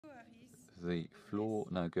The floor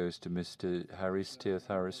now goes to Mr. Haris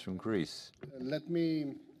Theotharis from Greece. Let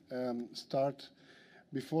me start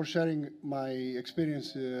before sharing my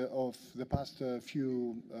experience of the past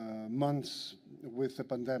few months with the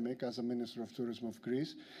pandemic as a Minister of Tourism of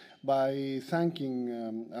Greece by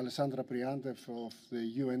thanking Alessandra Priantev of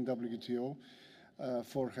the UNWTO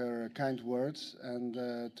for her kind words and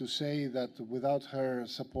to say that without her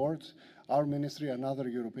support, our ministry and other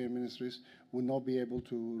European ministries would not be able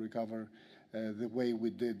to recover the way we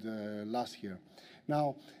did last year.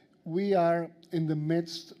 Now, we are in the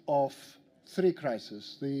midst of three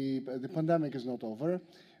crises. The pandemic is not over.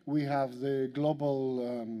 We have the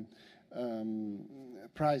global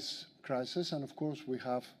price crisis, and of course, we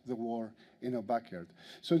have the war in our backyard.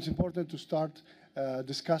 So it's important to start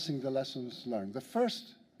discussing the lessons learned. The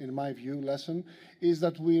first, in my view, lesson is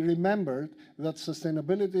that we remembered that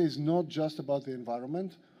sustainability is not just about the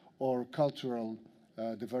environment or cultural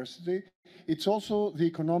diversity. It's also the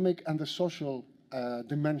economic and the social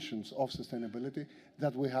dimensions of sustainability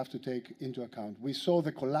that we have to take into account. We saw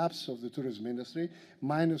the collapse of the tourism industry.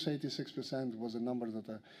 Minus 86% was the number that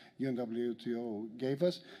the UNWTO gave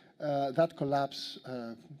us. That collapse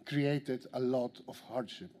created a lot of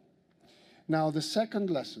hardship. Now, the second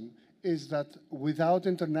lesson is that without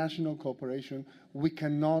international cooperation, we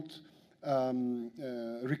cannot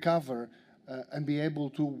recover and be able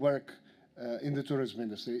to work in the tourism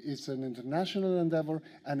industry. It's an international endeavor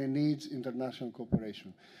and it needs international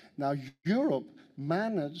cooperation. Now, Europe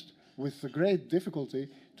managed with great difficulty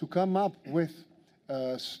to come up with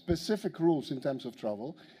specific rules in terms of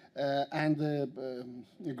travel, and the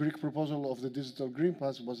Greek proposal of the Digital Green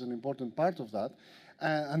Pass was an important part of that.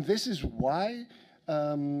 And this is why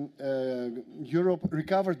Europe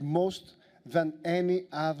recovered most than any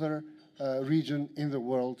other region in the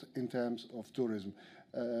world in terms of tourism.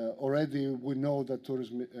 Already we know that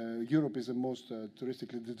tourism, Europe is the most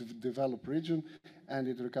touristically developed region, and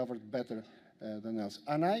it recovered better than else.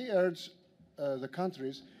 And I urge the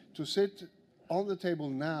countries to sit on the table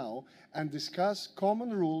now and discuss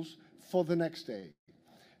common rules for the next day.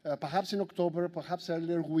 Perhaps in October, perhaps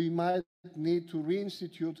earlier, we might need to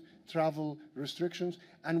reinstitute travel restrictions,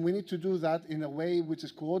 and we need to do that in a way which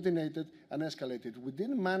is coordinated and escalated. We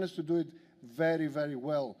didn't manage to do it very, very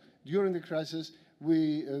well during the crisis.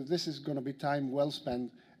 This is going to be time well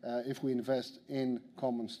spent if we invest in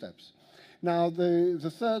common steps. Now,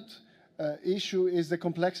 the third issue is the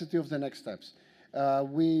complexity of the next steps.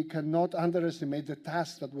 We cannot underestimate the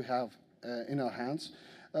task that we have in our hands.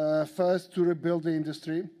 First, to rebuild the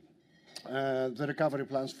industry, the recovery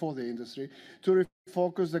plans for the industry, to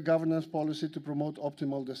refocus the governance policy to promote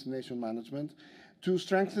optimal destination management, to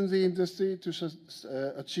strengthen the industry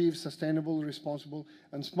to achieve sustainable, responsible,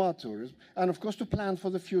 and smart tourism, and of course to plan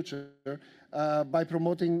for the future by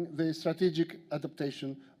promoting the strategic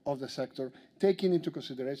adaptation of the sector, taking into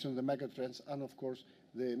consideration the megatrends and of course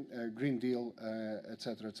the Green Deal,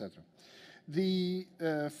 etc., etc. The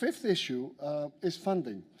fifth issue is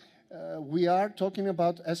funding. We are talking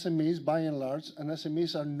about SMEs by and large, and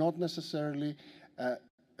SMEs are not necessarily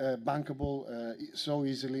bankable so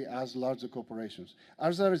easily as larger corporations.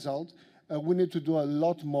 As a result, we need to do a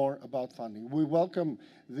lot more about funding. We welcome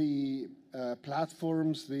the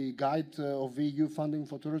platforms, the guide of EU funding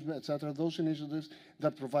for tourism, etc., those initiatives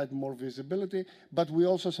that provide more visibility, but we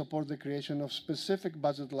also support the creation of specific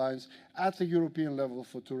budget lines at the European level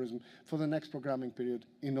for tourism for the next programming period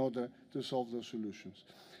in order to solve those solutions.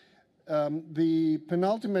 The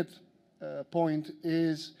penultimate point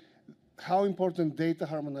is how important data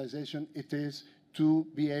harmonization it is to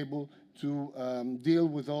be able to deal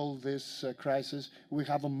with all this crisis. We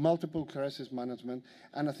have a multiple crisis management,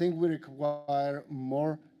 and I think we require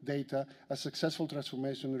more data. A successful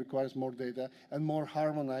transformation requires more data and more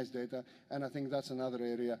harmonized data, and I think that's another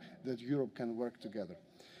area that Europe can work together.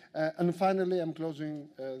 And finally, I'm closing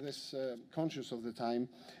this conscious of the time,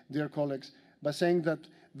 dear colleagues, by saying that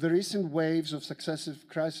the recent waves of successive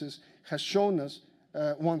crises has shown us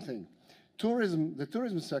one thing. Tourism, the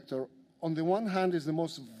tourism sector, on the one hand, is the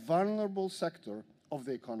most vulnerable sector of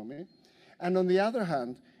the economy, and on the other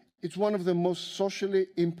hand, it's one of the most socially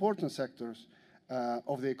important sectors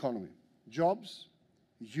of the economy. Jobs,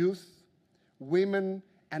 youth, women,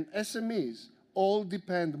 and SMEs all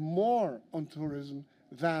depend more on tourism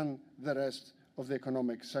than the rest of the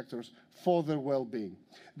economic sectors for their well-being.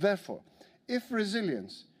 Therefore, if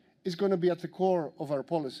resilience is going to be at the core of our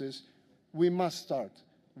policies, we must start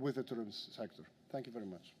with the tourism sector. Thank you very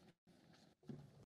much.